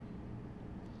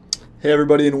Hey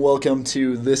everybody, and welcome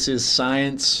to This is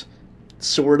Science,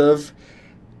 sort of.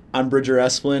 I'm Bridger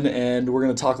Esplin, and we're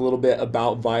going to talk a little bit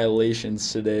about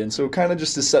violations today. And so kind of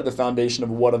just to set the foundation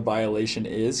of what a violation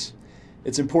is,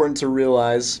 it's important to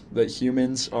realize that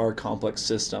humans are complex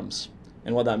systems.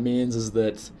 And what that means is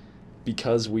that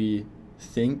because we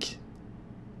think,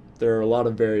 there are a lot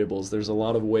of variables. There's a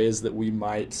lot of ways that we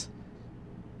might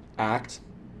act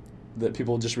that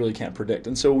people just really can't predict.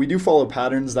 And so we do follow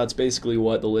patterns. That's basically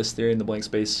what the list theory and the blank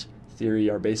space theory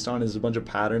are based on, is a bunch of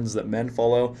patterns that men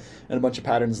follow and a bunch of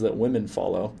patterns that women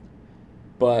follow.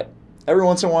 But every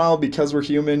once in a while, because we're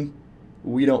human,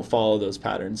 we don't follow those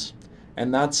patterns.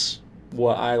 And that's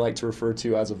what I like to refer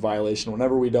to as a violation.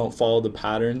 Whenever we don't follow the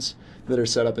patterns that are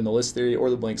set up in the list theory or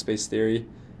the blank space theory,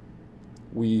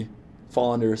 we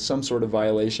fall under some sort of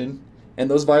violation. And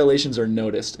those violations are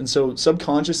noticed. And so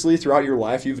subconsciously throughout your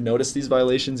life, you've noticed these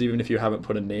violations even if you haven't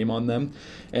put a name on them.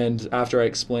 And after I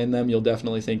explain them, you'll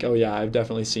definitely think, oh yeah, I've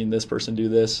definitely seen this person do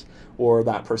this or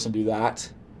that person do that.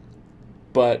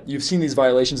 But you've seen these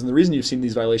violations, and the reason you've seen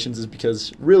these violations is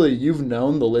because really you've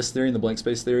known the list theory and the blank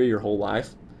space theory your whole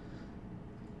life.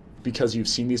 Because you've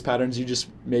seen these patterns, you just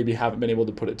maybe haven't been able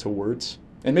to put it to words.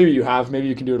 And maybe you have. Maybe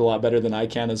you can do it a lot better than I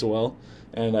can as well.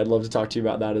 And I'd love to talk to you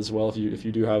about that as well if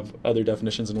you do have other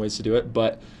definitions and ways to do it.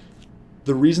 But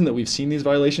the reason that we've seen these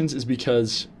violations is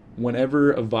because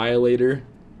whenever a violator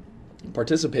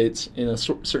participates in a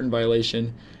certain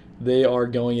violation, they are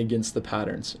going against the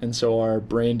patterns. And so our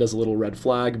brain does a little red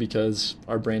flag because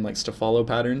our brain likes to follow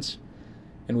patterns.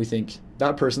 And we think,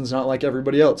 that person's not like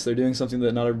everybody else. They're doing something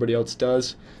that not everybody else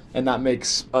does. And that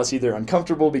makes us either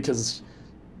uncomfortable because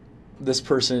this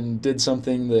person did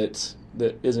something that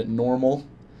isn't normal,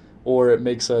 or it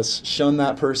makes us shun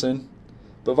that person.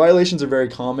 But violations are very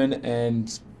common,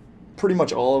 and pretty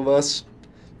much all of us,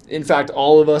 in fact,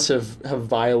 all of us have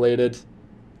violated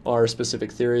our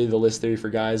specific theory, the list theory for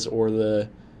guys or the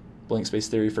blank space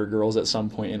theory for girls at some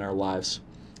point in our lives.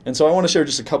 And so I want to share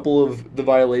just a couple of the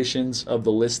violations of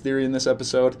the list theory in this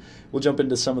episode. We'll jump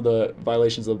into some of the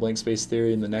violations of the blank space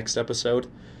theory in the next episode.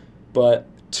 But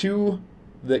two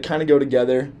that kind of go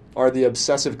together are the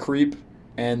obsessive creep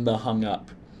and the hung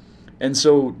up. And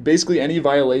so basically any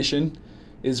violation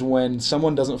is when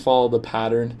someone doesn't follow the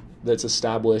pattern that's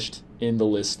established in the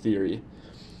list theory.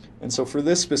 And so for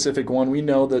this specific one, we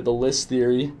know that the list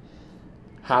theory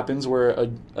happens where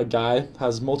a guy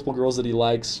has multiple girls that he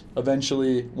likes.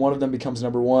 Eventually, one of them becomes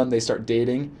number one, they start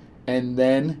dating, and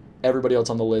then everybody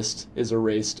else on the list is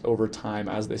erased over time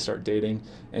as they start dating,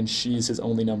 and she's his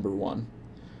only number one.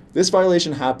 This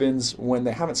violation happens when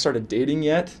they haven't started dating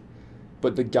yet,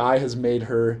 but the guy has made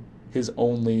her his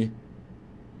only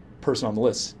person on the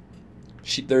list.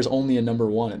 There's only a number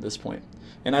one at this point.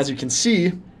 And as you can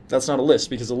see, that's not a list,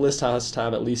 because a list has to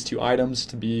have at least 2 items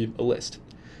to be a list.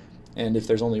 And if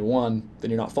there's only one, then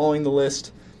you're not following the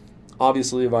list.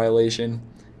 Obviously a violation,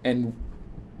 and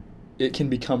it can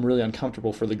become really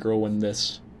uncomfortable for the girl when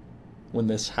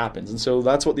this happens. And so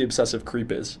that's what the obsessive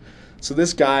creep is. So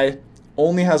this guy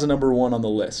only has a number one on the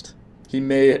list. He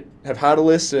may have had a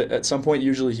list at some point,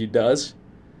 usually he does,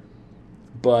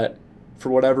 but for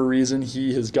whatever reason,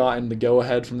 he has gotten the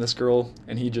go-ahead from this girl,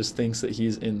 and he just thinks that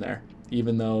he's in there,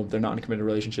 even though they're not in a committed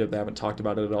relationship, they haven't talked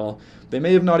about it at all. They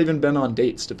may have not even been on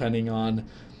dates, depending on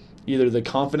either the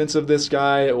confidence of this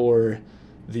guy or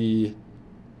the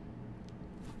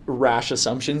rash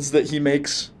assumptions that he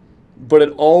makes, but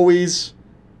it always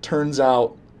turns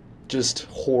out just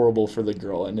horrible for the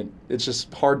girl, and it's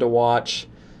just hard to watch,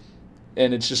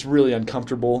 and it's just really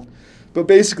uncomfortable. But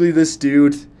basically this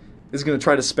dude is going to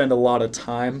try to spend a lot of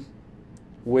time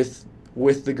with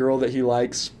the girl that he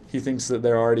likes. He thinks that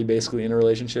they're already basically in a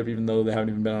relationship, even though they haven't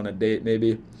even been on a date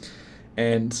maybe.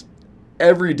 And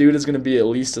every dude is going to be at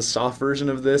least a soft version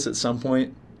of this at some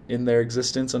point in their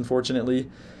existence, unfortunately.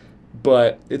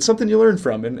 But it's something you learn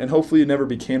from, and hopefully you never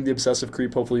became the obsessive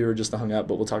creep. Hopefully you were just the hung up,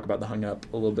 but we'll talk about the hung up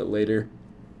a little bit later.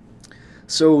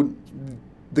 So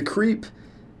the creep,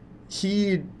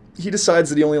 he decides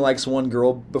that he only likes one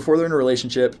girl. Before they're in a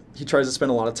relationship, he tries to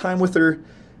spend a lot of time with her,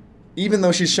 even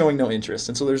though she's showing no interest.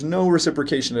 And so there's no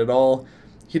reciprocation at all.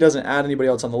 He doesn't add anybody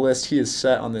else on the list. He is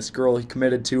set on this girl. He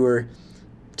committed to her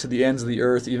to the ends of the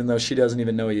earth, even though she doesn't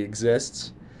even know he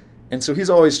exists. And so he's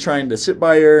always trying to sit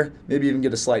by her, maybe even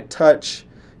get a slight touch.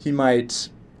 He might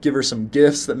give her some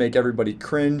gifts that make everybody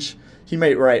cringe. He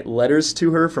might write letters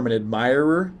to her from an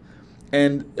admirer.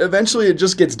 And eventually it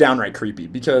just gets downright creepy,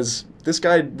 because this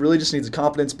guy really just needs a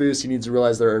confidence boost. He needs to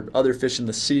realize there are other fish in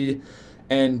the sea.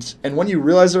 And when you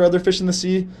realize there are other fish in the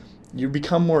sea, you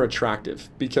become more attractive,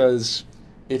 because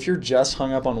if you're just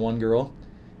hung up on one girl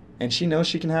and she knows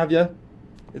she can have you,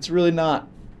 it's really not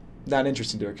that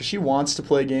interesting to her because she wants to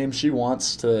play games. She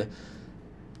wants to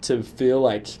feel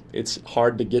like it's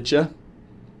hard to get you,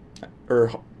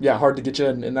 hard to get you,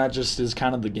 and that just is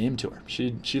kind of the game to her.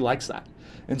 She likes that.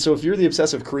 And so if you're the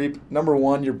obsessive creep, number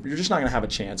one, you're just not going to have a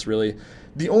chance, really.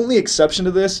 The only exception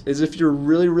to this is if you're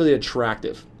really, really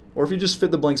attractive, or if you just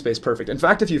fit the blank space perfect. In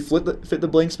fact, if you fit the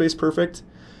blank space perfect,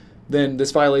 then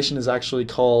this violation is actually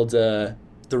called the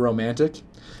romantic,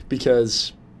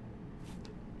 because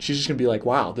she's just going to be like,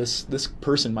 wow, this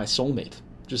person, my soulmate,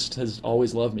 just has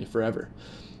always loved me forever.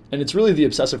 And it's really the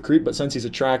obsessive creep, but since he's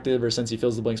attractive or since he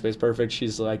fills the blank space perfect,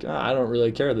 she's like, I don't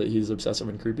really care that he's obsessive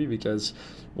and creepy, because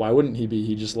why wouldn't he be?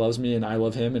 He just loves me and I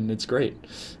love him, and it's great.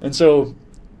 And so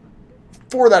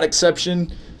for that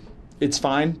exception, it's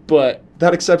fine, but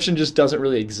that exception just doesn't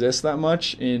really exist that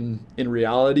much in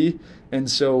reality. And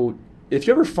so if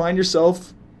you ever find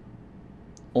yourself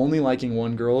only liking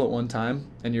one girl at one time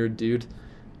and you're a dude,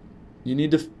 you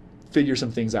need to figure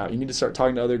some things out. You need to start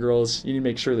talking to other girls. You need to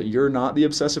make sure that you're not the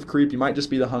obsessive creep. You might just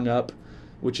be the hung up,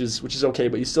 which is okay,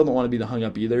 but you still don't want to be the hung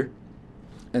up either.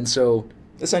 And so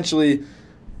essentially,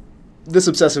 this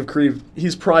obsessive creep,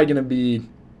 he's probably going to be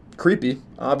creepy,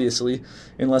 obviously,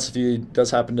 unless if he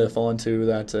does happen to fall into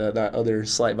that other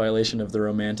slight violation of the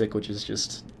romantic, which is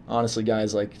just, honestly,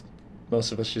 guys, like,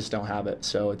 most of us just don't have it.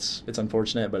 So it's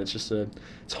unfortunate, but it's just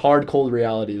it's hard, cold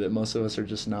reality that most of us are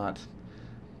just not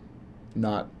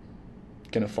going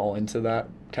to fall into that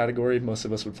category. Most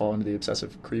of us would fall into the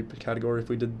obsessive creep category if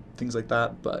we did things like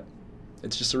that, but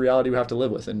it's just a reality we have to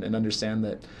live with, and understand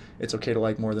that it's okay to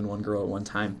like more than one girl at one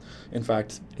time. In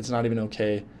fact, it's not even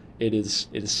okay. It is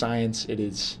science, it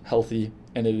is healthy,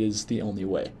 and it is the only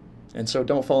way. And so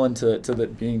don't fall into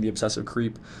being the obsessive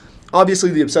creep.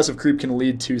 Obviously, the obsessive creep can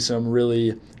lead to some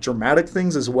really dramatic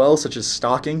things as well, such as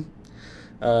stalking.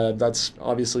 That's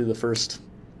obviously the first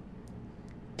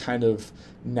kind of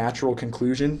natural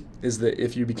conclusion, is that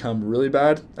if you become really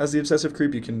bad as the obsessive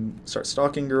creep, you can start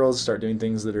stalking girls, start doing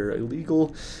things that are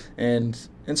illegal, and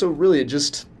so really it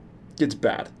just gets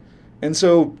bad. And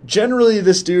so generally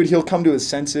this dude, he'll come to his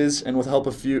senses, and with help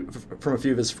from a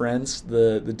few of his friends,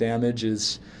 the damage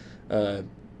is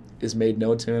made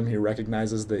known to him. He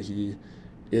recognizes that he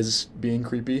is being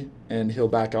creepy, and he'll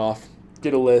back off,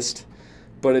 get a list,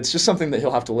 but it's just something that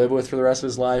he'll have to live with for the rest of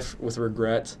his life with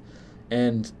regret.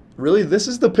 And really, this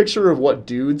is the picture of what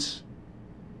dudes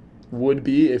would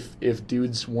be if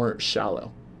dudes weren't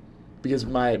shallow. Because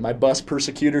my bus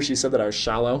persecutor, she said that I was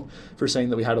shallow for saying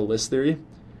that we had a list theory.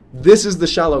 This is the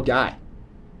shallow guy.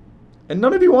 And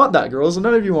none of you want that, girls, and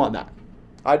none of you want that.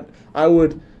 I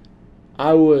would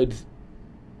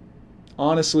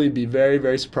honestly be very,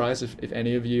 very surprised if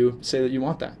any of you say that you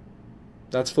want that.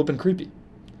 That's flippin' creepy.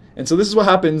 And so this is what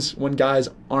happens when guys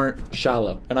aren't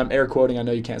shallow. And I'm air quoting. I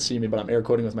know you can't see me, but I'm air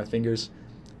quoting with my fingers.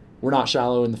 We're not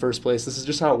shallow in the first place. This is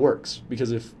just how it works.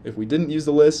 Because if we didn't use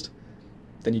the list,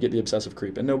 then you get the obsessive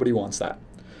creep. And nobody wants that.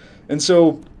 And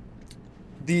so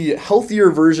the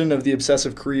healthier version of the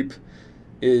obsessive creep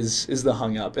is the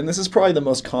hung up. And this is probably the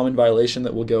most common violation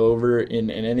that we'll go over in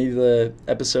any of the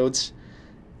episodes.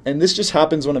 And this just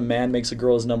happens when a man makes a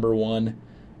girl his number one,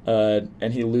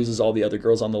 and he loses all the other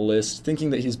girls on the list,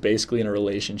 thinking that he's basically in a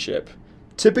relationship.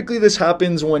 Typically, this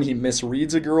happens when he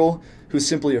misreads a girl who's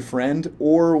simply a friend,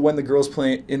 or when the girl's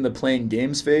in the playing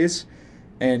games phase,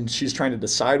 and she's trying to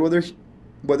decide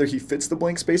whether he fits the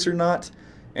blank space or not,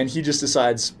 and he just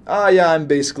decides, yeah, I'm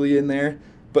basically in there.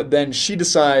 But then she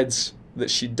decides that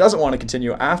she doesn't want to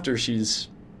continue after she's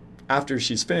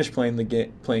finished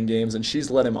playing games, and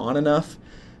she's let him on enough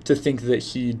to think that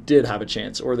he did have a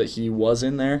chance, or that he was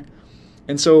in there.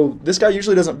 And so this guy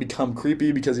usually doesn't become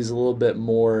creepy because he's a little bit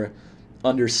more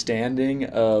understanding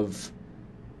of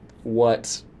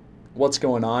what's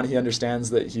going on. He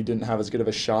understands that he didn't have as good of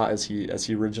a shot as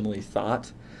he originally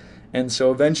thought. And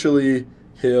so eventually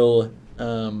he'll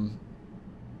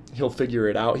figure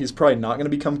it out. He's probably not going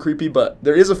to become creepy, but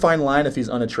there is a fine line if he's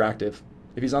unattractive.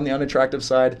 If he's on the unattractive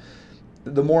side,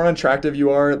 the more unattractive you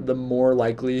are, the more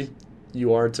likely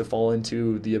you are to fall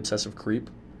into the obsessive creep.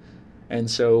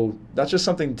 And so that's just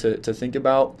something to think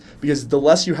about, because the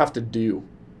less you have to do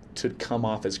to come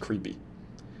off as creepy.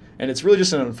 And it's really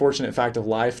just an unfortunate fact of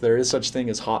life. There is such thing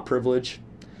as hot privilege.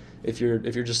 If you're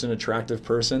just an attractive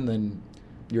person, then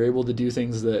you're able to do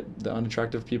things that the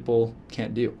unattractive people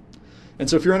can't do. And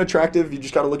so if you're unattractive, you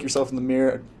just got to look yourself in the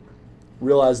mirror,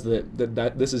 realize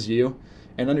that this is you,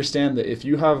 and understand that if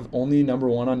you have only number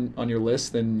one on your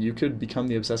list, then you could become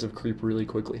the obsessive creep really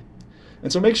quickly.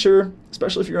 And so make sure,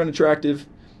 especially if you're unattractive,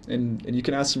 and you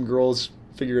can ask some girls,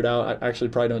 figure it out. I actually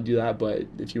probably don't do that, but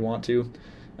if you want to,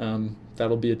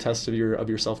 that'll be a test of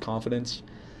your self-confidence.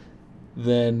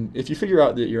 then if you figure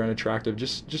out that you're unattractive,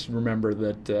 just remember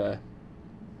that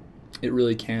it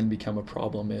really can become a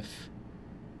problem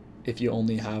if you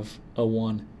only have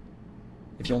one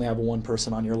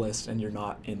person on your list and you're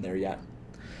not in there yet.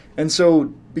 And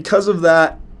so because of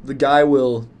that, the guy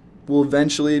will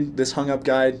eventually, this hung up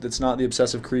guy that's not the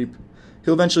obsessive creep,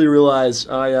 he'll eventually realize,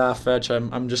 oh yeah, fetch,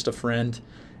 I'm just a friend.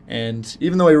 And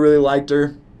even though he really liked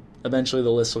her, eventually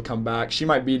the list will come back. She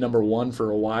might be number one for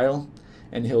a while,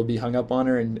 and he'll be hung up on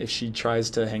her, and if she tries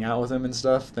to hang out with him and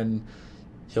stuff, then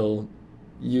he'll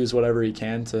use whatever he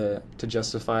can to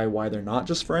justify why they're not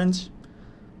just friends.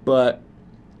 But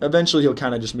eventually he'll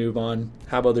kind of just move on,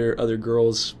 have other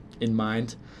girls in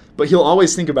mind, but he'll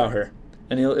always think about her.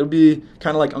 And it'll be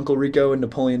kind of like Uncle Rico and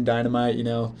Napoleon Dynamite,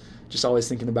 just always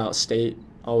thinking about state,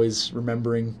 always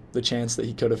remembering the chance that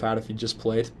he could have had if he just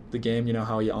played the game,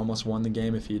 how he almost won the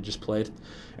game if he had just played.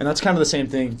 And that's kind of the same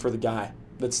thing for the guy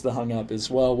that's the hung up is,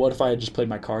 well, what if I had just played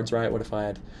my cards right? What if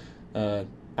I had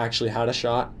actually had a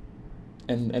shot?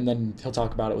 And then he'll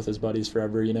talk about it with his buddies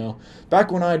forever,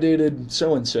 Back when I dated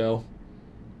so-and-so,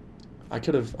 I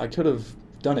could have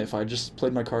done it if I just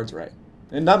played my cards right.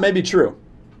 And that may be true,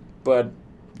 but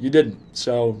you didn't.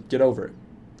 So get over it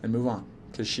and move on,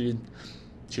 because she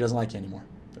doesn't like you anymore.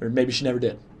 Or maybe she never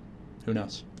did. Who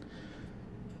knows?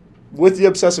 With the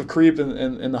obsessive creep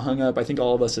and the hung up, I think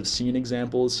all of us have seen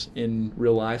examples in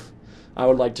real life. I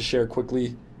would like to share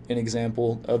quickly an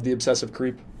example of the obsessive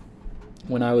creep.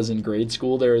 When I was in grade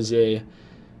school, there's a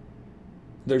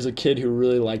kid who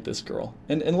really liked this girl.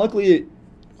 And luckily,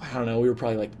 I don't know, we were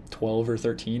probably like 12 or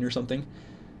 13 or something.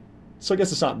 So I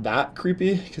guess it's not that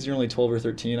creepy because you're only 12 or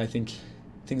 13. I think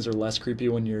things are less creepy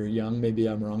when you're young. Maybe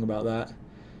I'm wrong about that.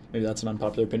 Maybe that's an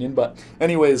unpopular opinion. But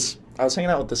anyways, I was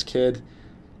hanging out with this kid.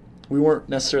 We weren't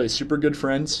necessarily super good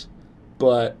friends,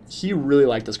 but he really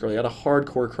liked this girl. He had a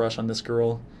hardcore crush on this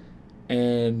girl.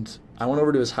 And I went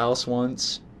over to his house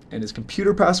once, and his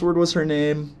computer password was her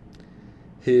name.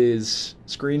 His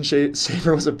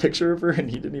screensaver was a picture of her, and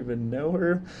he didn't even know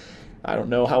her. I don't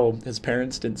know how his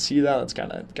parents didn't see that. That's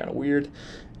kind of weird.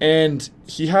 And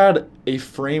he had a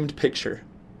framed picture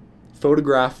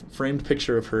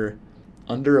of her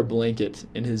under a blanket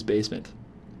in his basement.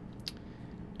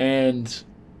 And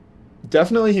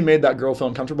definitely he made that girl feel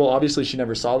uncomfortable. Obviously, she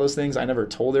never saw those things. I never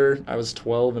told her. I was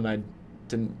 12, and I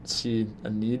didn't see a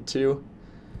need to.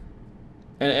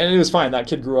 And it was fine. That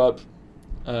kid grew up.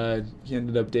 He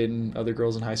ended up dating other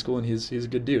girls in high school, and he's a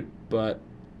good dude. But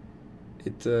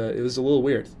it was a little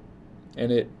weird,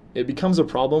 and it becomes a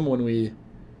problem when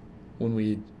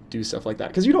we do stuff like that,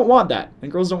 because you don't want that,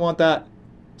 and girls don't want that.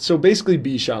 So basically,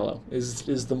 be shallow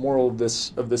is the moral of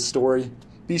this story.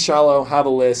 Be shallow. Have a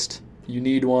list. You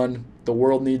need one. The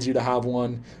world needs you to have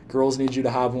one. Girls need you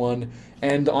to have one.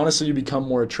 And honestly, you become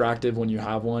more attractive when you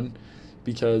have one,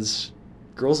 because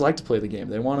girls like to play the game.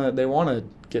 They want to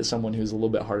get someone who's a little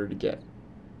bit harder to get.